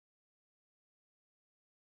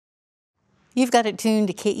You've got it tuned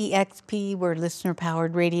to KEXP. We're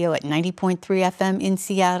listener-powered radio at 90.3 FM in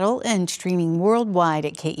Seattle and streaming worldwide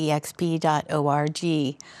at kexp.org.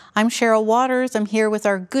 I'm Cheryl Waters. I'm here with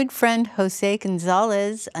our good friend Jose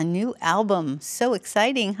Gonzalez, a new album. So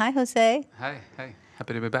exciting. Hi, Jose. Hi.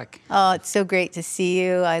 Happy to be back. Oh, it's so great to see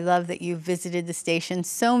you. I love that you've visited the station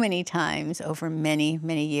so many times over many,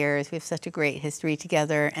 many years. We have such a great history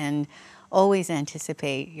together and always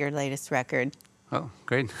anticipate your latest record. Oh,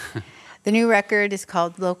 great. The new record is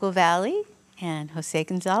called Local Valley, and Jose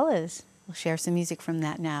Gonzalez will share some music from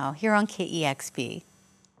that now, here on KEXP.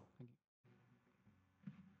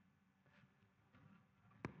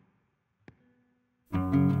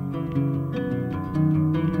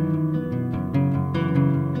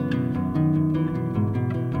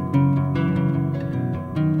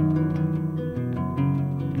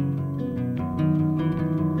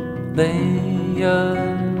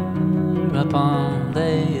 Layer upon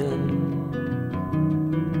layer,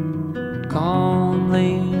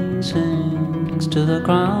 calmly sinks to the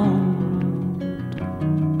ground.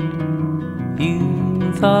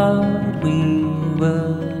 You thought we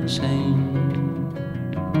were sane,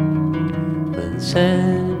 with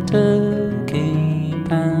scepter,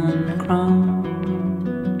 cape and crown,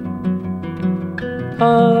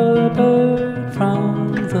 harbored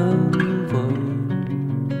from the void,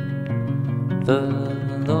 the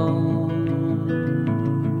low-lived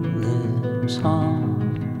song,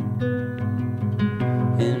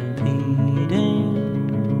 the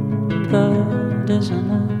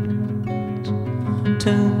dissonance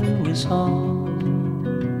to resolve.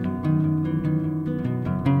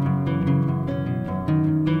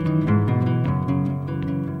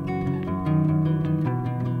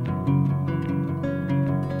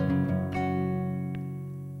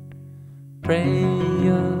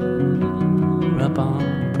 Prayer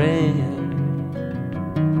upon prayer,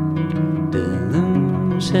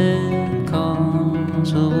 delusive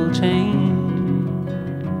causal change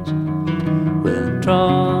will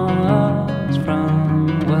draw us from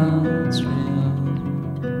wealth's real,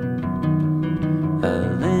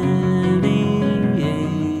 alleviate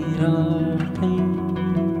our pain,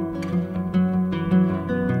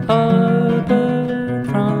 harbored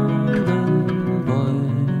from the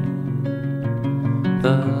void,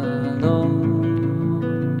 the low-lived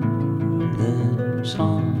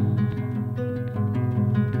song,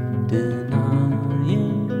 denying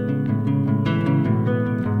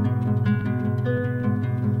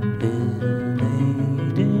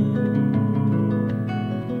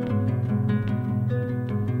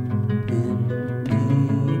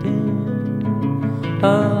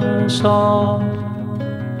us all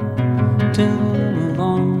to move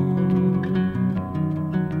on.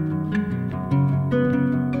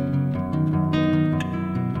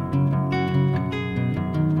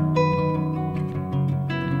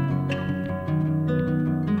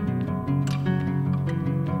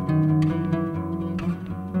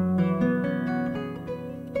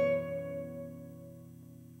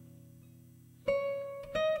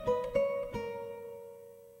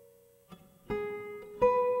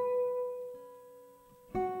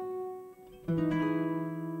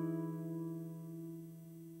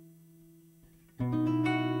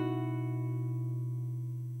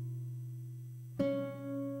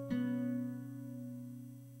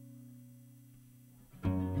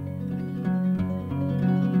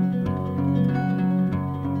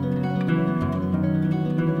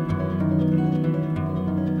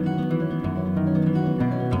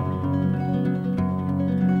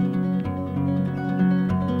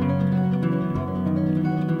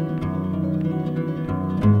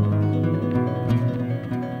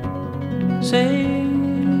 Say,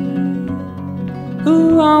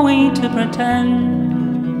 who are we to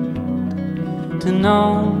pretend to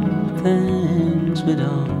know things we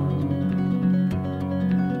don't?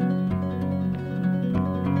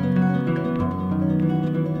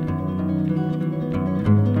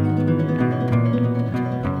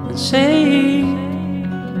 And say,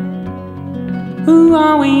 who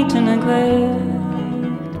are we to neglect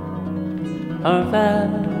our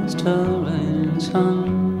vast horizon?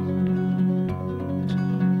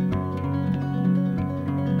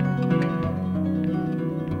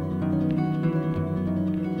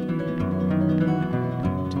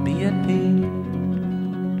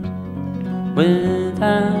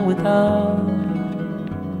 Without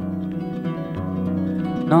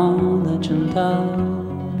knowledge and doubt,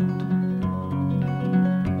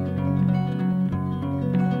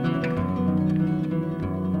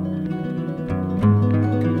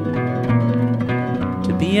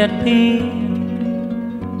 to be at peace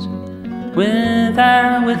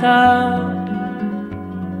without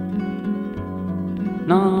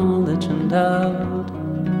knowledge and doubt.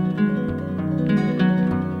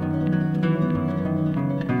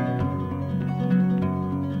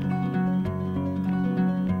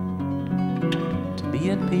 To be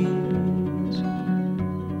at peace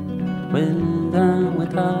with and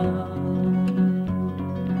without.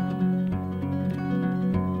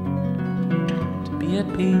 To be at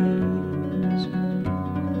peace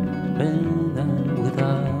with and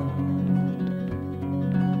without.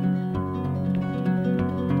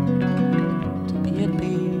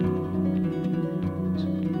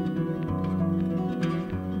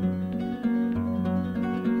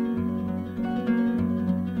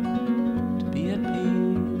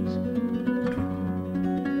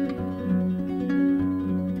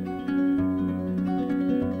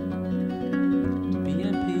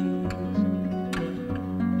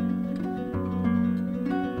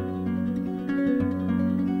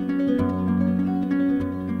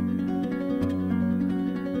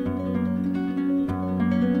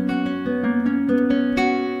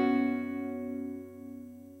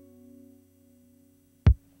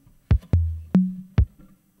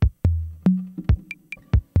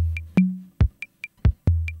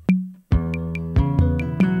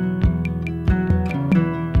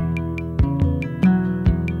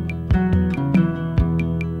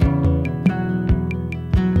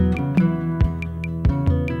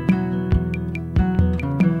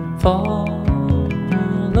 Follow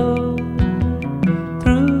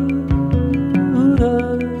through the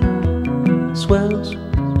swells.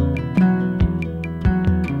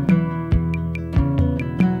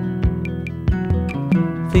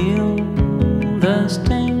 Feel the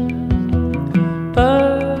sting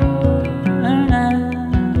burn and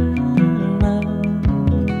melt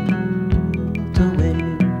away.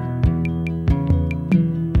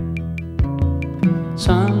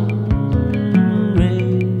 Sun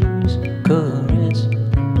caress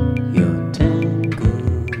your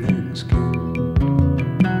tingling skin.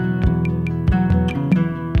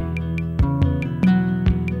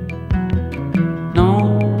 Know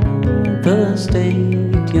the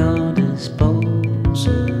state your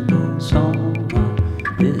disposable soul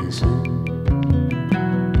is in.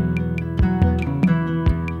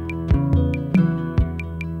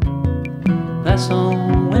 That's all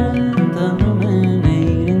when the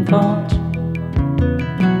ruminating thoughts.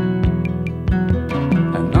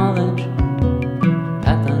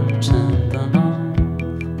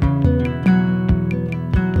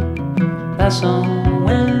 That's all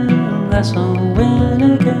when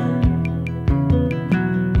again.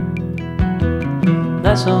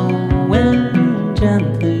 That's all when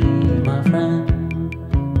gently, my friend.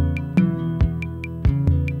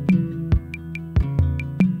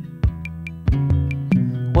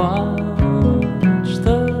 Watch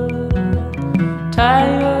the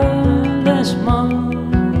tireless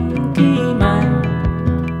monkey man.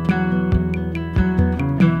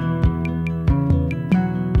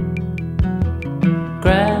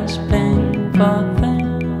 Grasping for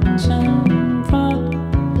things in front,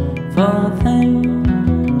 for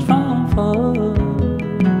things from far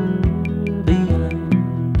behind.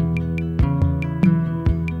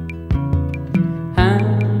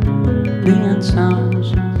 Ambient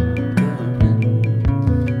sounds, current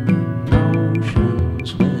emotions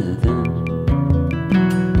within.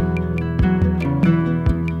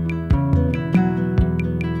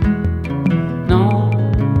 Know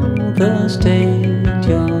the state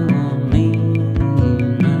your mean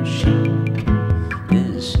machine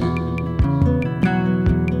is in.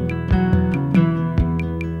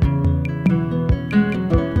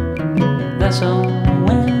 That's all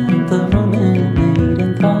when the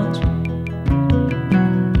ruminating thoughts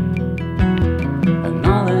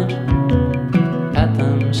acknowledge, pat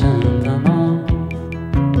them, send them off.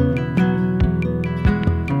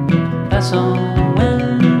 That's all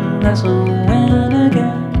when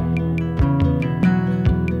again.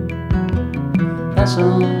 That's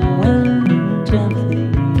all when gently,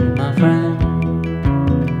 my friend.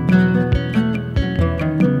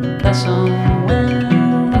 That's all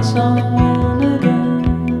when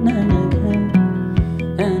again and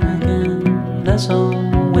again and again. That's all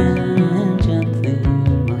when gently,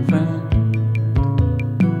 my friend.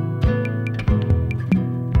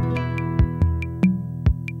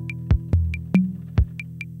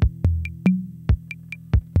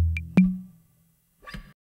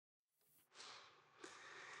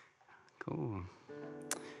 Cool.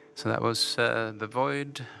 So that was The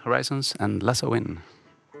Void, Horizons, and Lasso In.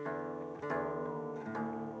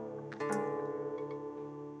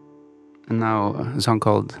 And now a song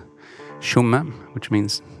called Tjomme, which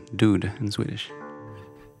means dude in Swedish.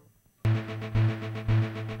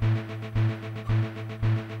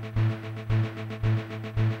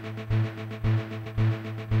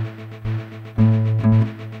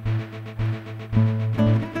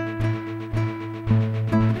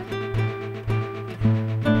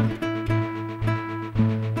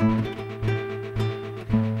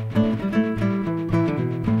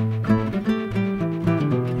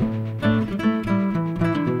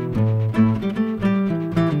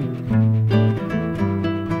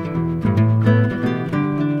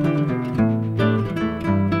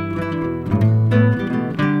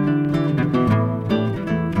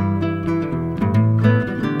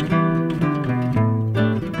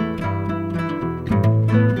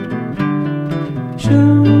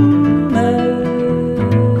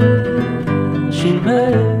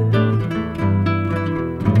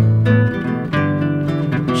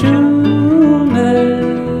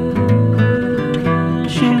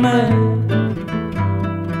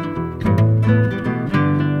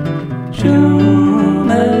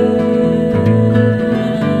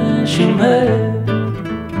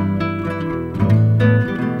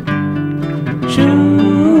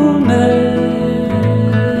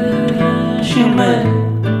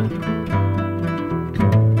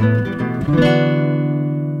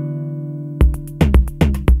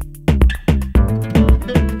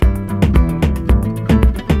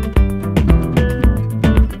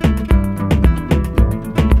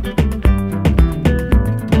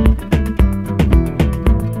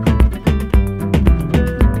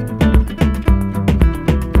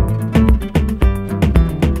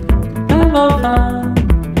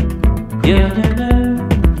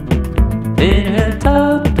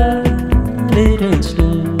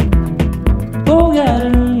 Vågar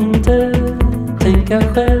inte tänka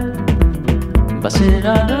själv.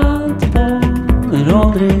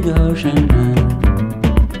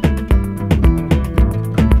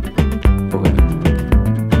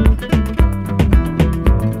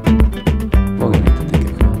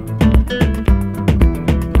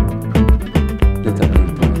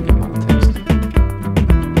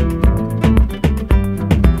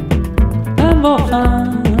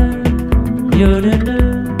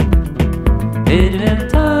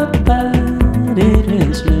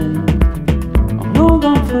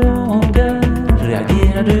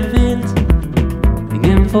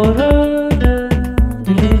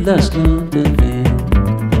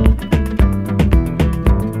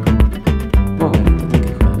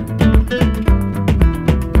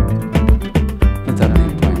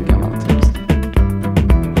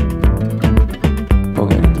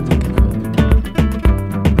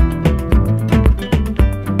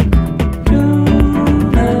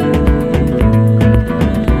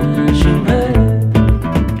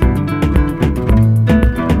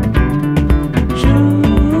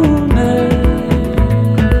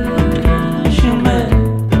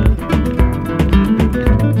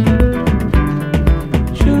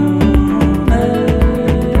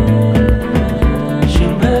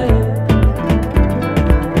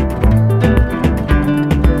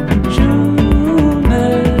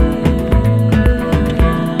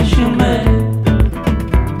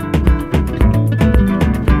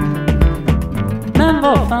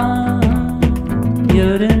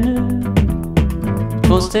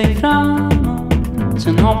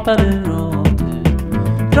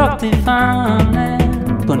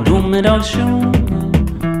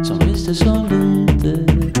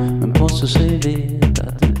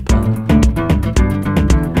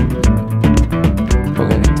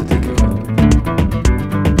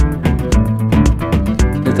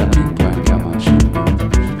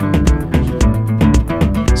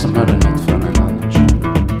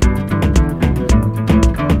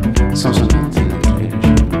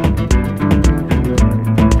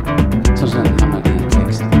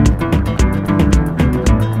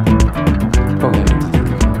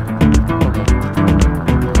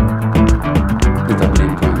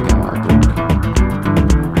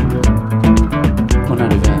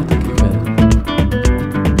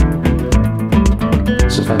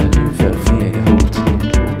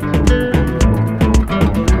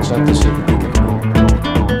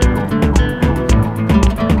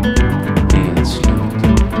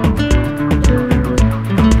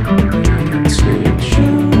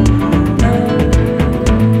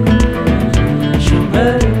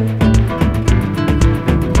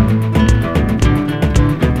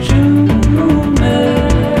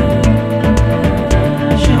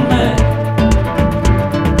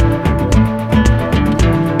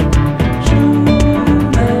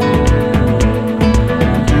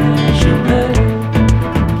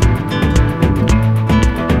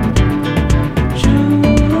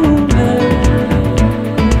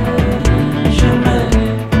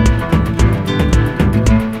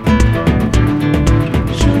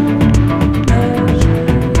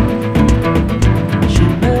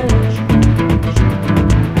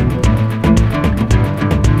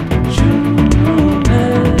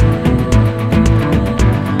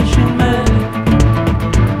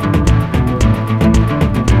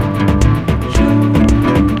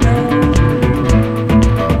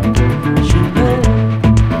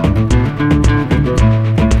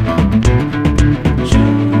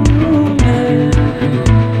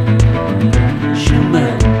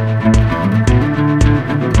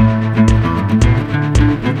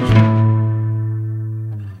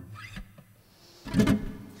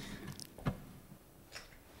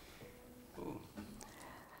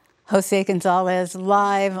 Jose Gonzalez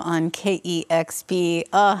live on KEXP.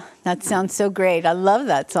 Oh, that sounds so great. I love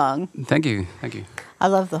that song. Thank you. Thank you. I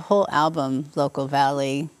love the whole album, Local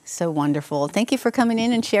Valley. So wonderful. Thank you for coming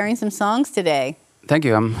in and sharing some songs today. Thank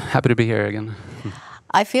you. I'm happy to be here again.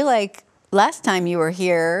 I feel like last time you were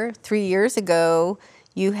here, 3 years ago,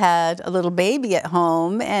 you had a little baby at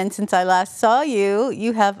home. And since I last saw you,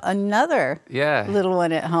 you have another little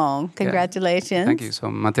one at home. Congratulations. Yeah. Thank you. So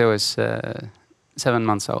Matteo is 7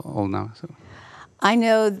 months old now. So I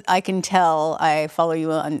know, I can tell, I follow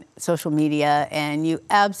you on social media, and you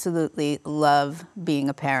absolutely love being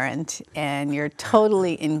a parent, and you're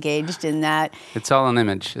totally engaged in that. It's all an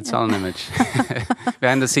image. It's all an image.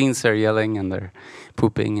 Behind the scenes, they're yelling and they're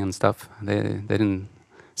pooping and stuff. They didn't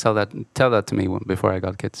tell that to me before I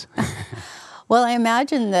got kids. Well, I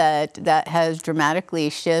imagine that that has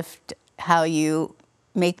dramatically shifted how you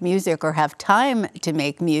make music or have time to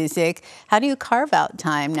make music. How do you carve out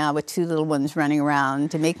time now with 2 little ones running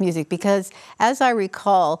around to make music? Because as I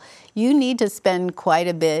recall, you need to spend quite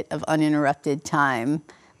a bit of uninterrupted time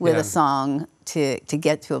with a song to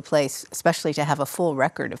get to a place, especially to have a full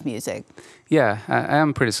record of music. Yeah, I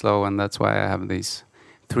am pretty slow, and that's why I have these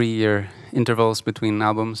 3-year intervals between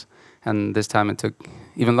albums, and this time it took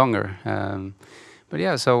even longer. But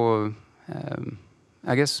yeah, so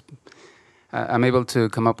I guess I'm able to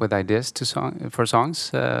come up with ideas for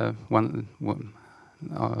songs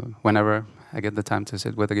whenever I get the time to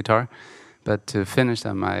sit with the guitar. But to finish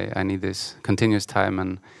them, I need this continuous time.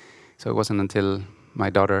 And so it wasn't until my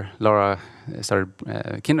daughter, Laura, started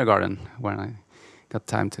kindergarten when I got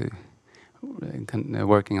time to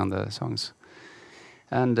working on the songs.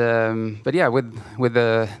 And but yeah, with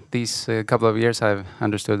these couple of years, I've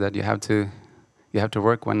understood that you have to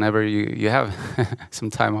work whenever you have some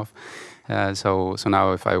time off. So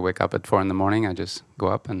now if I wake up at 4 in the morning, I just go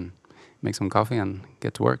up and make some coffee and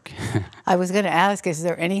get to work. I was going to ask, is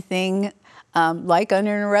there anything like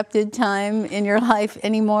uninterrupted time in your life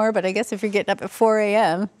anymore? But I guess if you're getting up at 4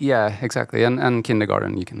 a.m. Yeah, exactly. And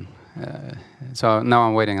kindergarten, you can. So now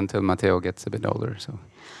I'm waiting until Matteo gets a bit older. So.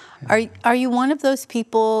 Are you one of those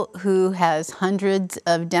people who has hundreds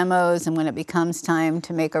of demos, and when it becomes time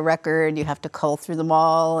to make a record, you have to cull through them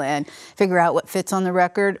all and figure out what fits on the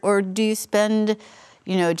record? Or do you spend,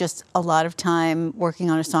 just a lot of time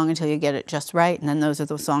working on a song until you get it just right, and then those are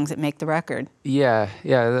the songs that make the record? Yeah,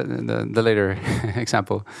 the later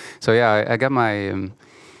example. So yeah, I got my.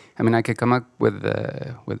 I could come up with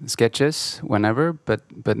sketches whenever, but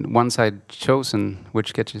once I'd chosen which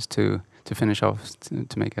sketches to finish off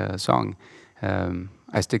to make a song,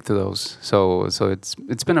 I stick to those. So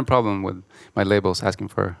it's been a problem with my labels asking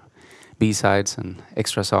for B-sides and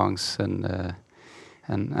extra songs, and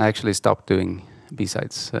I actually stopped doing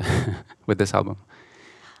B-sides with this album.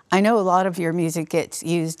 I know a lot of your music gets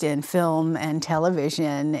used in film and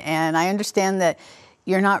television, and I understand that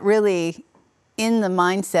you're not really in the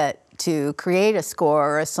mindset to create a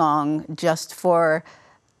score or a song just for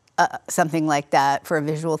something like that, for a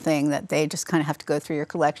visual thing, that they just kind of have to go through your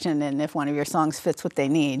collection, and if one of your songs fits what they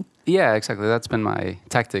need. Yeah, exactly. That's been my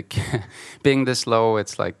tactic. Being this low,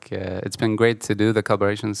 it's like it's been great to do the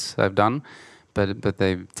collaborations I've done, but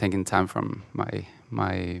they've taken time from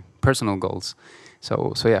my personal goals.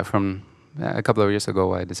 So yeah, from a couple of years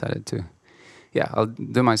ago, I decided to. Yeah, I'll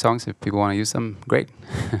do my songs. If people want to use them, great.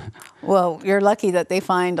 Well, you're lucky that they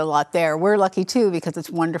find a lot there. We're lucky too, because it's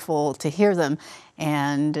wonderful to hear them.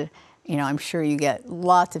 And, I'm sure you get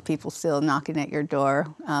lots of people still knocking at your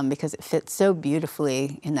door because it fits so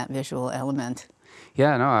beautifully in that visual element.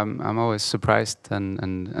 Yeah, no, I'm always surprised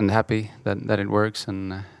and happy that it works.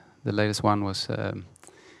 And the latest one was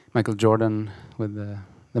Michael Jordan with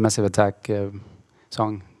the Massive Attack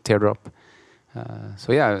song, Teardrop.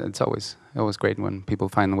 So yeah, it's always great when people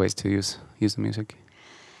find ways to use the music.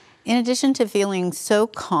 In addition to feeling so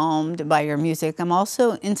calmed by your music, I'm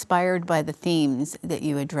also inspired by the themes that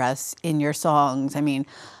you address in your songs. I mean,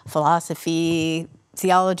 philosophy,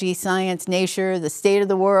 theology, science, nature, the state of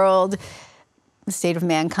the world, the state of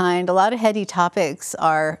mankind. A lot of heady topics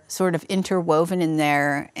are sort of interwoven in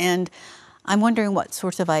there. And I'm wondering what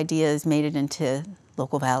sorts of ideas made it into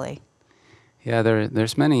Local Valley. Yeah,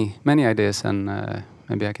 there's many ideas, and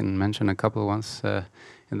maybe I can mention a couple ones.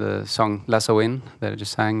 In the song Lasso In that I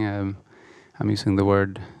just sang, I'm using the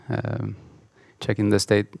word checking the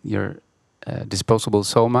state your disposable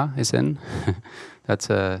soma is in. That's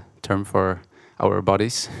a term for our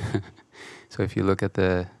bodies. So if you look at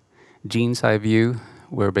the genes I view,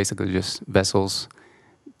 we're basically just vessels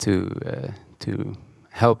to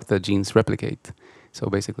help the genes replicate. So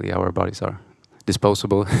basically our bodies are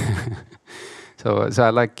disposable. So I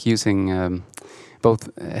like using both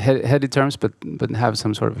heady terms, but have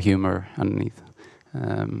some sort of humor underneath.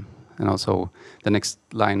 And also, the next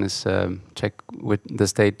line is check with the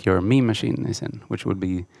state your meme machine is in, which would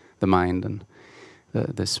be the mind and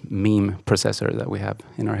this meme processor that we have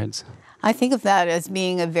in our heads. I think of that as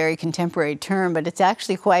being a very contemporary term, but it's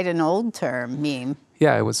actually quite an old term, meme.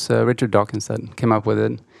 Yeah, it was Richard Dawkins that came up with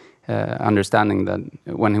it, understanding that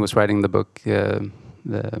when he was writing the book,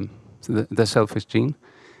 the Selfish Gene,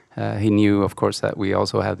 he knew, of course, that we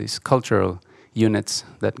also have these cultural units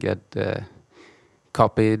that get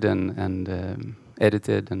copied and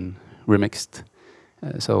edited and remixed.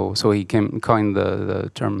 So he coined the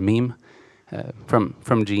term meme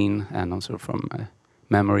from gene and also from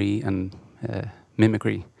memory and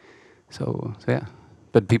mimicry. So yeah.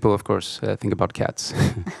 But people, of course, think about cats.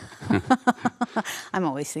 I'm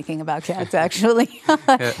always thinking about cats, actually.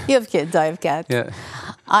 You have kids, I have cats. Yeah.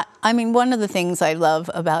 I mean, one of the things I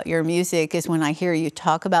love about your music is when I hear you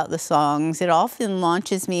talk about the songs, it often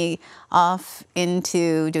launches me off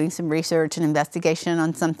into doing some research and investigation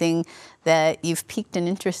on something that you've piqued an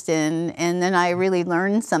interest in, and then I really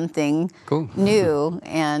learn something new.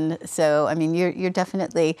 And so, I mean, you're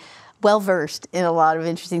definitely well-versed in a lot of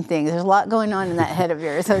interesting things. There's a lot going on in that head of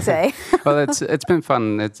yours, Jose. Well, it's been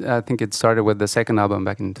fun. I think it started with the second album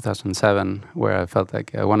back in 2007, where I felt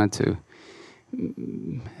like I wanted to,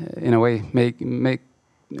 in a way, make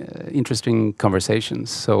interesting conversations.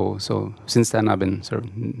 So since then, I've been sort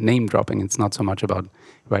of name dropping. It's not so much about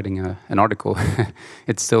writing an article.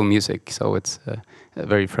 It's still music, so it's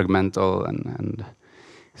very fragmental and.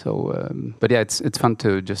 So, but yeah, it's fun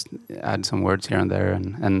to just add some words here and there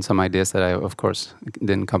and some ideas that I, of course,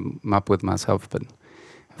 didn't come up with myself, but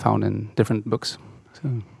found in different books.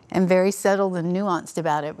 So. And very settled and nuanced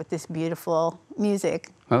about it with this beautiful music.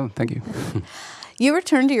 Oh, thank you. You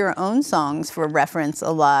return to your own songs for reference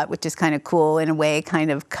a lot, which is kind of cool in a way, kind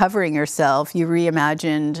of covering yourself. You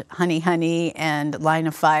reimagined Honey Honey and Line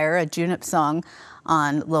of Fire, a Junip song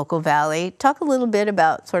on Local Valley. Talk a little bit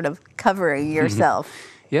about sort of covering yourself.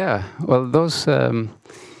 Yeah, well, those I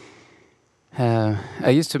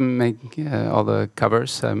used to make all the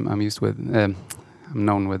covers. I'm used with. I'm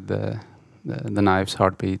known with the Knives,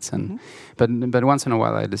 Heartbeats, and but once in a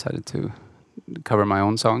while I decided to cover my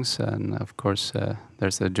own songs, and of course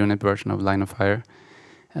there's a Junip version of Line of Fire.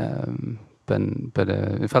 But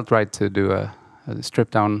it felt right to do a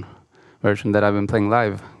stripped down version that I've been playing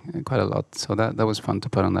live quite a lot. So that was fun to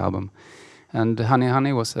put on the album. And Honey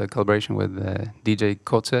Honey was a collaboration with DJ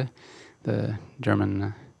Kotze, the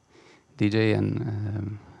German DJ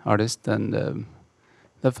and artist. And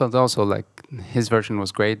that felt also like his version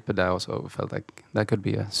was great, but I also felt like that could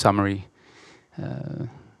be a summary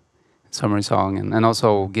song. And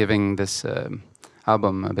also giving this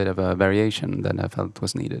album a bit of a variation that I felt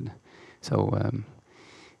was needed. So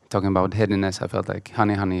talking about headiness, I felt like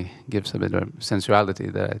Honey Honey gives a bit of sensuality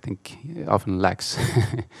that I think often lacks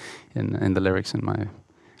in the lyrics in my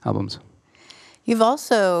albums. You've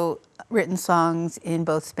also written songs in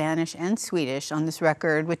both Spanish and Swedish on this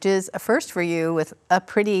record, which is a first for you with a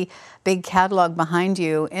pretty big catalog behind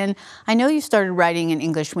you. And I know you started writing in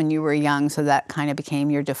English when you were young, so that kind of became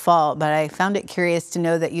your default, but I found it curious to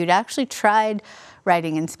know that you'd actually tried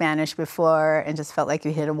writing in Spanish before and just felt like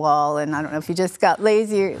you hit a wall, and I don't know if you just got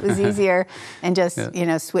lazy or it was easier and just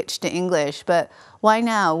switched to English. But why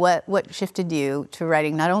now? What shifted you to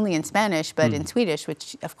writing not only in Spanish but in Swedish,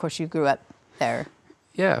 which of course you grew up there?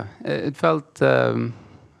 Yeah, it felt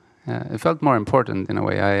more important in a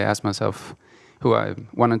way. I asked myself who I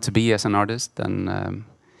wanted to be as an artist, and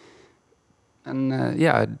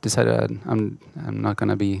I decided I'm not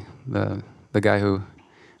gonna be the guy who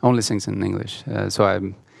only sings in English. So I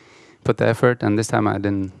put the effort, and this time I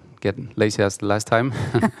didn't get lazy as the last time.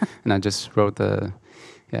 And I just wrote El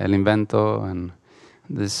Invento and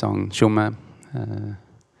this song Tjomme,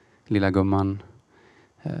 Lilla Gumman.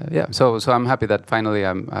 So I'm happy that finally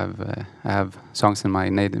I have songs in my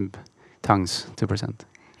native tongues to present.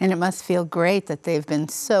 And it must feel great that they've been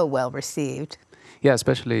so well received. Yeah,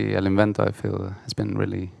 especially El Invento, I feel has been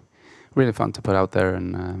really, really fun to put out there,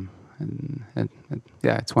 and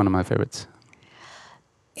it's one of my favorites.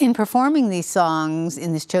 In performing these songs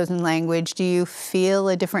in this chosen language, do you feel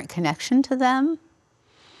a different connection to them?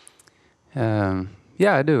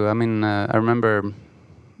 Yeah, I do. I mean, I remember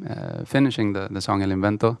finishing the song El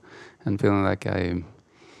Invento and feeling like I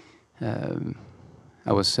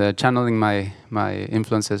was channeling my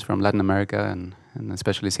influences from Latin America and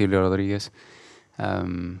especially Silvio Rodriguez,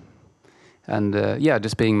 just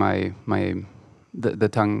being the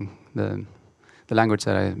tongue, the language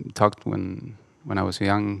that I talked when I was a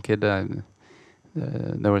young kid.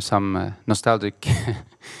 there were some nostalgic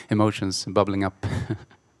emotions bubbling up.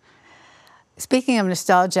 Speaking of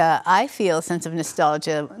nostalgia, I feel a sense of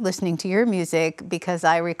nostalgia listening to your music because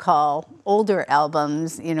I recall older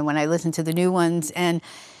albums, you know, when I listen to the new ones, and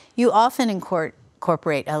you often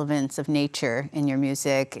incorporate elements of nature in your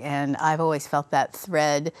music, and I've always felt that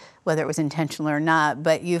thread, whether it was intentional or not,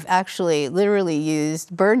 but you've actually literally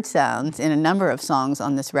used bird sounds in a number of songs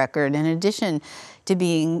on this record. In addition to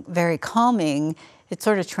being very calming, it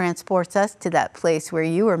sort of transports us to that place where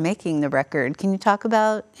you were making the record. Can you talk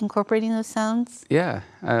about incorporating those sounds? Yeah.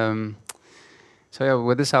 So yeah,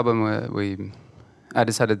 with this album, I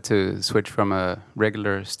decided to switch from a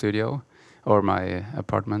regular studio or my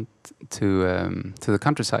apartment to the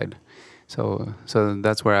countryside. So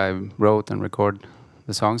that's where I wrote and record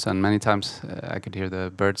the songs, and many times I could hear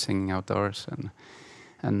the birds singing outdoors,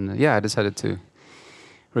 and yeah, I decided to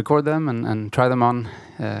record them and try them on.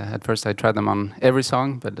 At first, I tried them on every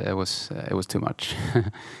song, but it was too much.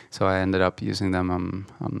 So I ended up using them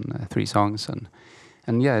on 3 songs,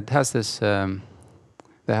 and yeah, it has this.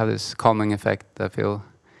 They have this calming effect. I feel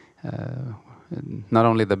not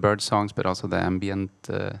only the bird songs, but also the ambient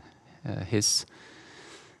hiss.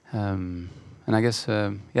 And I guess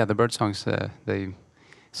yeah, the bird songs they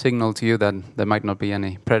signal to you that there might not be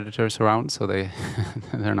any predators around, so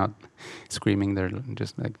they're not screaming, they're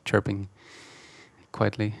just like chirping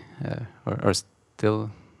quietly or still,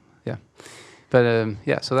 yeah. But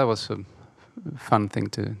yeah, so that was a fun thing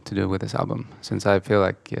to do with this album, since I feel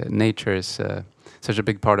like nature is such a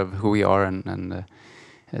big part of who we are, and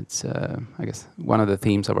it's I guess one of the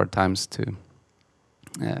themes of our times to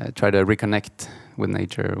try to reconnect with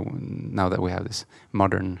nature now that we have this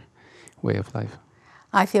modern way of life.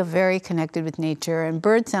 I feel very connected with nature, and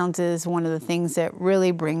bird sounds is one of the things that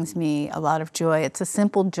really brings me a lot of joy. It's a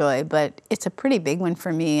simple joy, but it's a pretty big one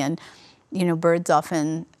for me. And you know, birds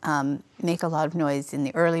often make a lot of noise in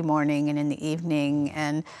the early morning and in the evening,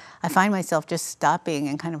 and I find myself just stopping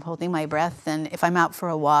and kind of holding my breath. And if I'm out for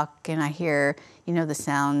a walk and I hear, you know, the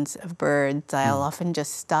sounds of birds, I'll often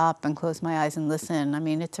just stop and close my eyes and listen. I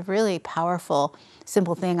mean, it's a really powerful,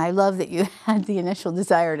 simple thing. I love that you had the initial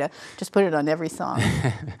desire to just put it on every song.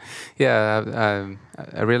 Yeah,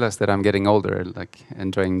 I realized that I'm getting older, like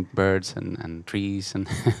enjoying birds and trees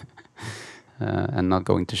and not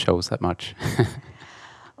going to shows that much.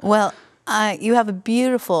 Well, you have a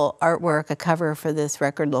beautiful artwork, a cover for this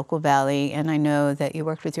record, Local Valley, and I know that you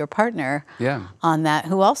worked with your partner on that,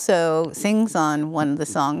 who also sings on one of the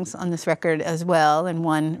songs on this record as well, and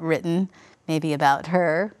one written maybe about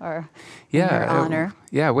her or in her honor.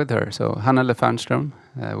 Yeah, with her. So Hanna Lefanström,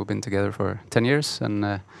 we've been together for 10 years,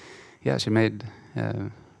 and yeah, she made.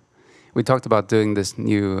 We talked about doing this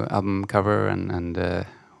new album cover, and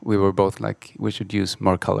we were both like, we should use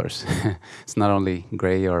more colors. It's not only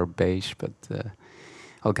gray or beige, but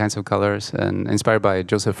all kinds of colors, and inspired by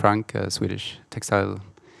Joseph Frank, a Swedish textile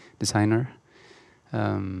designer.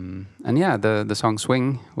 And yeah, the song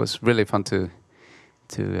Swing was really fun to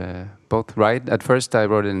both write. At first I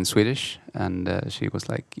wrote it in Swedish, and she was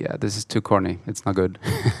like, yeah, this is too corny, it's not good.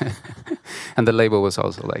 And the label was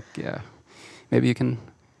also like, yeah, maybe you can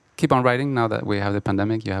keep on writing now that we have the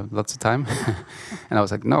pandemic, you have lots of time. And I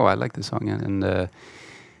was like, no, I like this song. And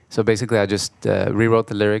so basically I just rewrote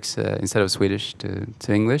the lyrics instead of Swedish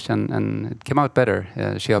to English, and it came out better.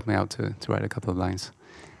 She helped me out to write a couple of lines.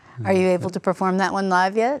 Are you able to perform that one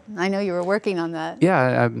live yet? I know you were working on that.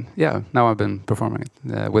 Yeah, yeah. Now I've been performing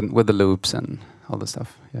it with the loops and all the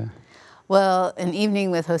stuff. Yeah. Well, an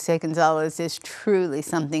evening with Jose Gonzalez is truly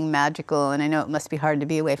something magical, and I know it must be hard to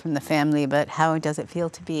be away from the family, but how does it feel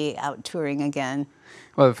to be out touring again?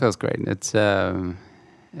 Well, it feels great. It's, I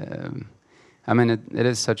mean, it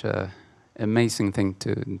is such a amazing thing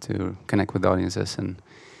to connect with audiences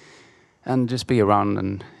and just be around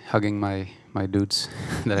and hugging my dudes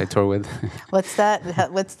that I tour with. What's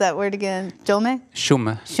that? What's that word again? Tjomme?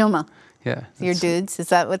 Tjomme. Tjomme. Yeah. Your dudes, is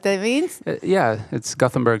that what that means? Yeah, it's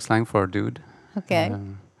Gothenburg slang for dude. Okay.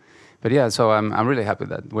 But yeah, so I'm really happy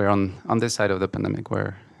that we're on this side of the pandemic,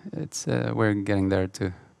 where it's we're getting there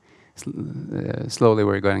to slowly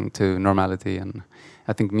we're going to normality, and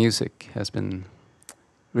I think music has been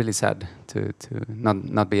really sad to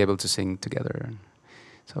not be able to sing together.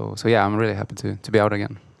 So yeah, I'm really happy to be out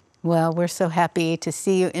again. Well, we're so happy to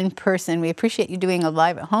see you in person. We appreciate you doing a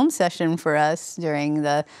live at home session for us during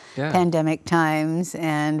the pandemic times,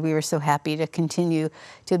 and we were so happy to continue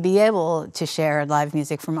to be able to share live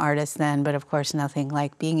music from artists then, but of course nothing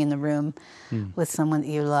like being in the room with someone that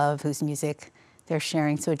you love, whose music they're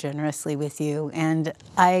sharing so generously with you. And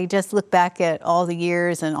I just look back at all the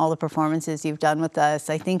years and all the performances you've done with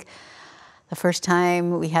us. I think The first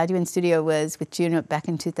time we had you in studio was with Juno back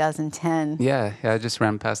in 2010. Yeah, I just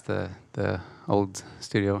ran past the old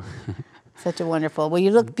studio. Such a wonderful. Well,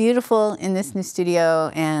 you look beautiful in this new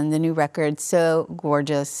studio, and the new record so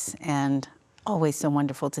gorgeous and always so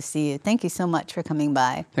wonderful to see you. Thank you so much for coming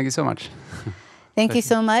by. Thank you so much. Thank you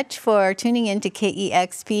so much for tuning in to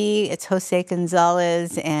KEXP. It's Jose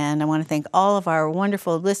Gonzalez, and I want to thank all of our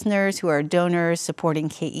wonderful listeners who are donors supporting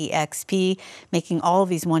KEXP, making all of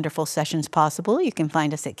these wonderful sessions possible. You can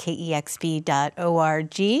find us at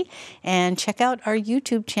kexp.org and check out our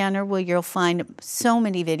YouTube channel where you'll find so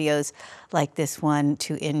many videos like this one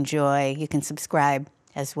to enjoy. You can subscribe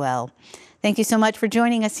as well. Thank you so much for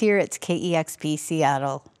joining us here at KEXP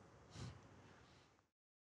Seattle.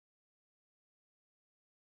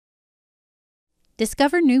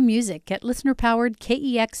 Discover new music at listener-powered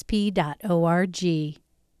KEXP.org.